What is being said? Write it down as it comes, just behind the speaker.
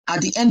At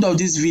the end of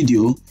this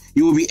video,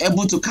 you will be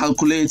able to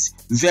calculate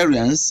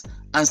variance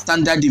and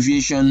standard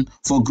deviation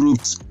for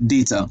grouped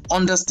data.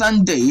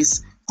 Understand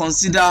this,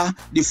 consider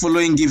the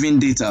following given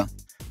data.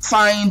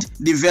 Find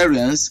the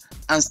variance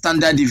and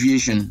standard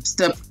deviation.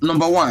 Step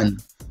number 1.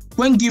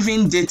 When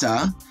given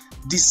data,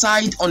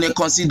 decide on a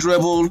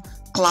considerable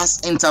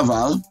class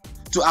interval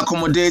to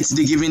accommodate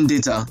the given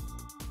data.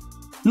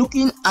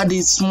 Looking at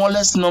the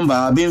smallest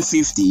number being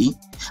 50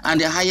 and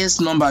the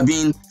highest number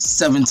being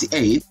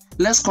 78,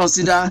 let's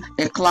consider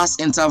a class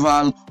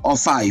interval of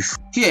 5.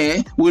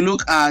 Here we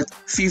look at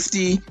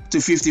 50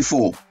 to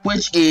 54,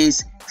 which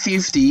is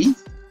 50,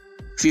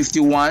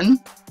 51,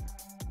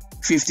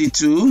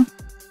 52,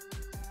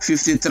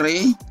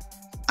 53,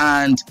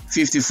 and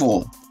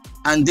 54.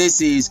 And this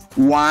is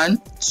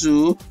 1,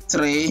 2,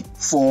 3,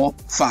 4,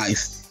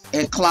 5.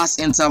 A class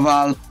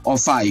interval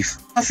of 5.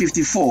 At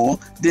 54,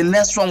 the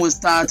next one will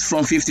start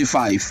from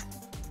 55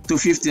 to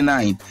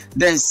 59,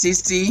 then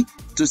 60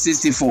 to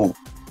 64,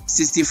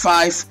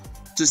 65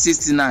 to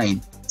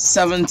 69,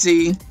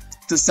 70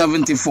 to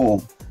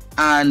 74,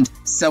 and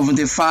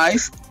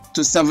 75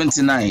 to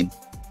 79.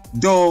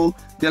 Though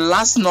the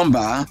last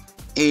number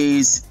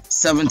is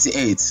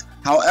 78.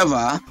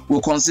 However,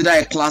 we'll consider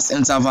a class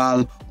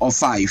interval of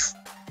 5.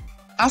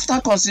 After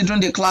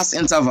considering the class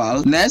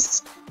interval,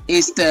 next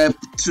is step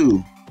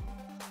 2.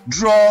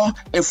 Draw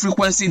a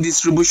frequency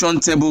distribution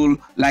table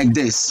like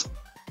this.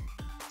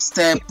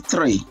 Step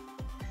 3.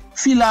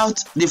 Fill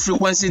out the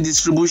frequency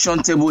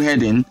distribution table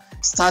heading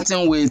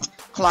starting with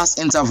class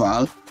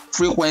interval,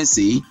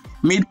 frequency,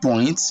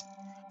 midpoint,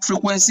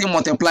 frequency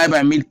multiplied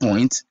by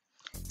midpoint,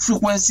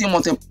 frequency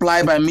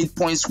multiplied by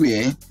midpoint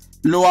square,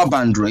 lower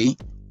boundary,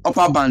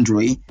 upper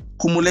boundary,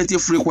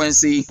 cumulative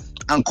frequency,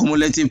 and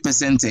cumulative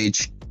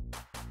percentage.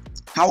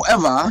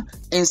 However,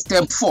 in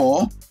step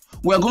 4,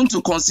 we are going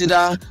to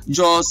consider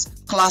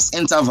just class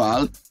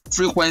interval,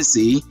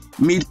 frequency,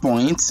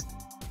 midpoint,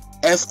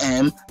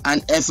 FM,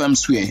 and FM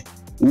square.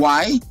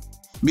 Why?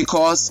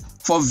 Because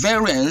for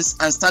variance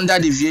and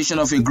standard deviation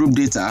of a group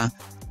data,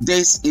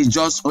 this is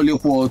just only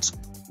what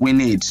we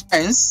need.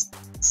 Hence,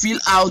 fill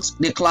out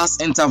the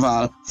class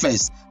interval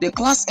first. The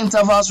class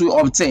intervals we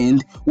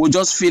obtained, we'll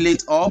just fill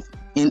it up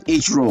in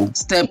each row.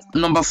 Step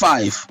number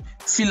 5.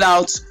 Fill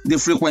out the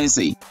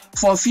frequency.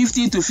 For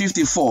 50 to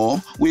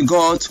 54, we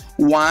got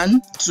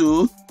 1,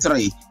 2,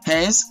 3.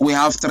 Hence, we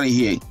have 3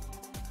 here.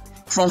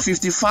 From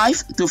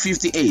 55 to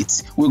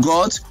 58, we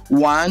got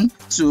 1,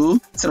 2,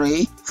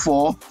 3,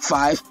 4,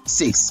 5,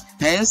 6.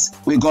 Hence,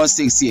 we got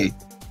 6 here.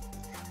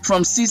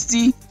 From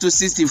 60 to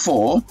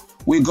 64,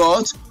 we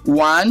got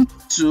 1,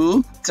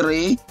 2,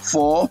 3,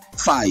 4,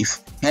 5.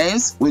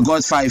 Hence, we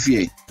got 5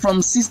 here.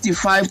 From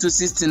 65 to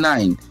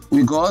 69,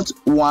 we got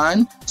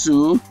 1,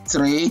 2,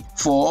 3,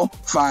 4,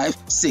 5,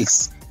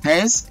 6.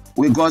 Hence,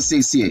 we got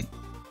 6 here.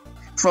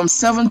 From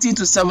 70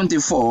 to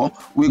 74,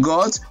 we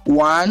got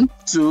 1,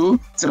 2,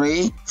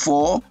 3,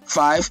 4,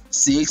 5,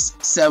 6,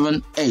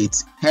 7,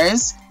 8.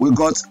 Hence, we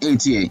got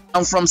 8 here.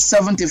 And from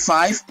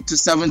 75 to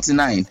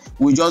 79,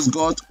 we just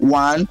got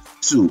 1,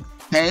 2.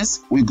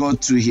 Hence, we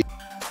got 2 here.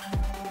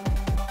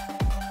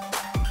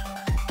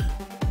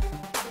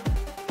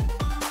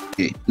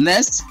 Okay.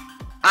 Next,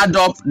 add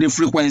up the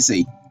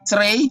frequency.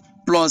 3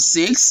 plus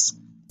 6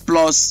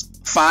 plus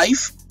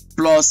 5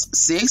 plus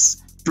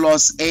 6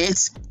 plus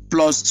 8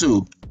 plus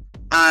 2.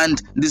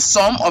 And the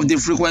sum of the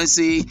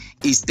frequency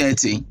is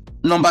 30.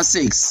 Number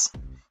 6.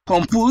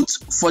 Compute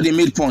for the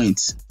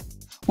midpoint,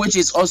 which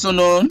is also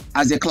known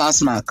as the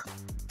class mark.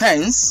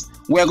 Hence,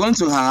 we are going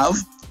to have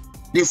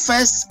the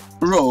first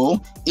row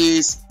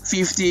is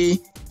 50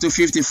 to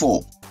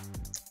 54.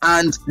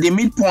 And the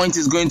midpoint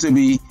is going to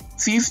be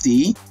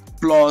 50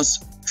 plus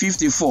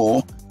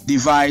 54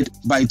 divided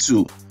by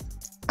 2.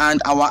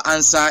 And our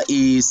answer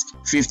is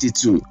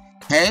 52.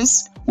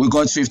 Hence, we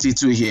got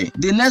 52 here.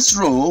 The next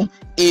row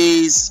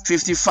is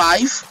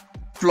 55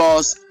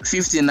 plus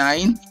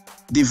 59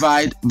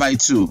 divided by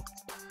 2.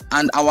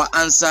 And our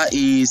answer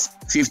is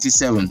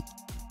 57.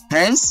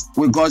 Hence,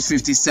 we got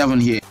 57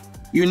 here.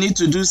 You need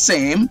to do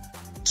same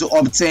to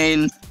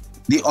obtain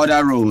the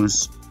other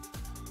rows.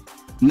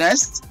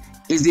 Next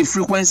is the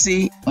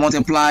frequency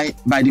multiplied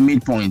by the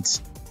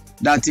midpoint.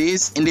 That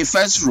is, in the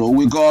first row,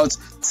 we got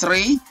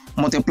 3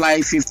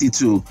 multiplied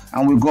 52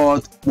 and we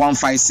got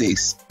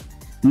 156.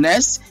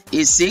 Next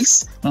is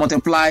 6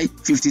 multiplied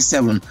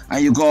 57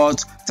 and you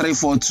got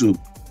 342.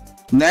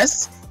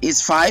 Next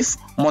is 5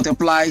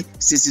 multiplied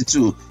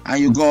 62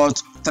 and you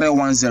got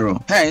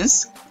 310.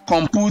 Hence,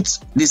 compute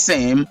the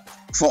same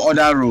for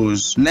other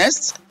rows.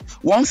 Next,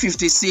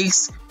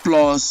 156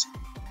 plus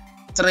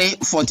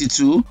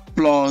 342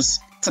 plus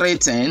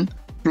 310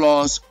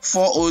 plus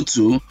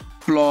 402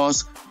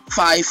 plus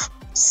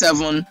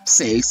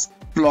 576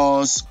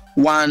 plus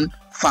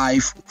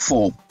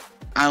 154.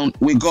 And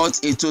we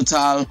got a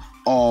total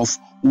of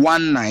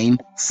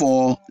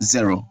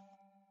 1940.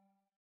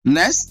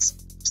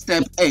 Next,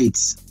 step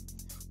 8.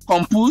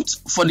 Compute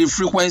for the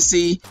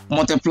frequency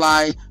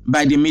multiplied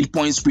by the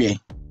midpoint square.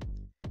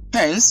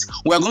 Hence,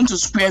 we are going to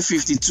square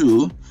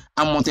 52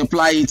 and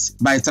multiply it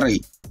by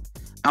 3,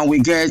 and we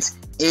get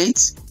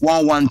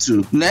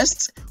 8112.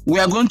 Next, we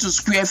are going to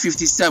square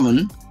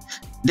 57,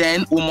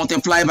 then we'll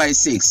multiply by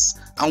 6,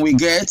 and we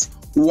get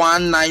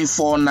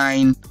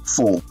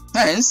 19494.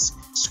 Hence,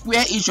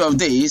 square each of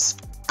these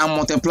and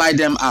multiply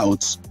them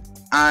out,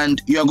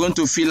 and you are going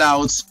to fill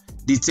out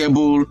the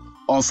table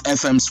of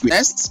FM squared.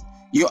 Next,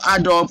 you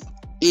add up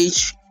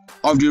each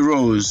of the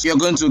rows. You're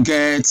going to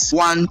get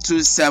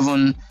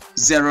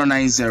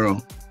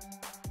 127090.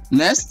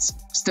 Next,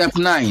 step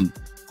 9,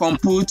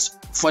 compute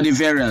for the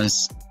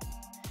variance.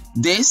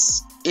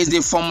 This is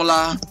the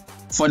formula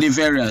for the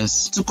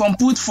variance. To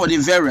compute for the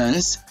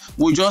variance,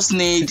 we just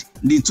need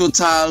the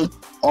total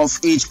of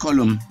each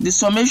column. The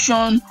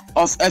summation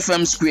of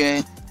FM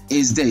square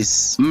is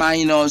this,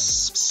 minus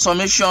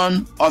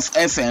summation of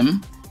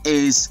FM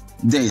is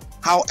this.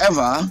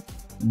 However,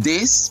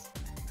 this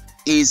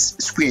is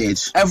squared.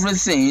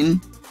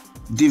 Everything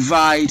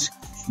divide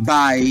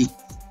by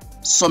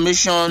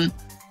summation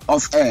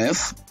of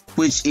F,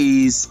 which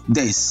is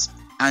this,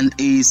 and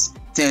is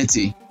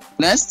 30.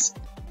 Next,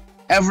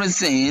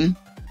 everything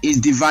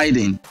is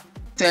dividing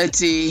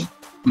 30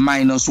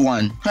 minus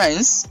 1.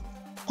 Hence,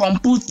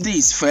 compute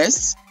this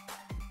first,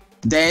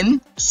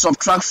 then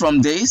subtract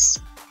from this,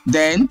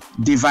 then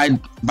divide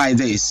by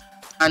this,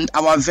 and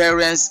our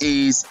variance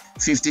is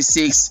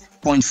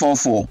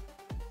 56.44.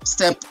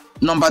 Step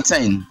number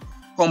 10,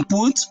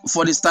 compute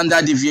for the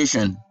standard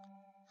deviation.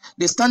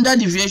 The standard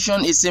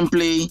deviation is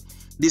simply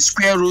the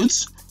square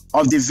root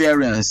of the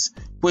variance,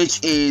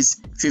 which is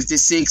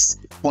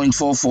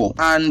 56.44,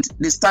 and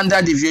the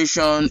standard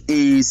deviation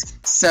is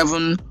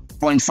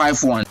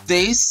 7.51.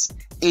 This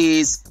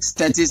is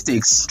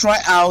statistics. Try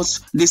out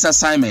this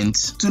assignment.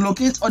 To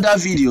locate other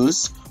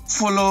videos,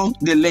 follow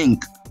the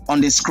link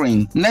on the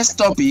screen. Next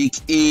topic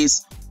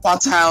is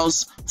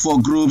quartiles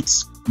for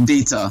grouped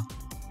data.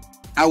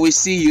 I will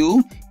see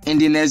you in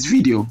the next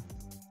video.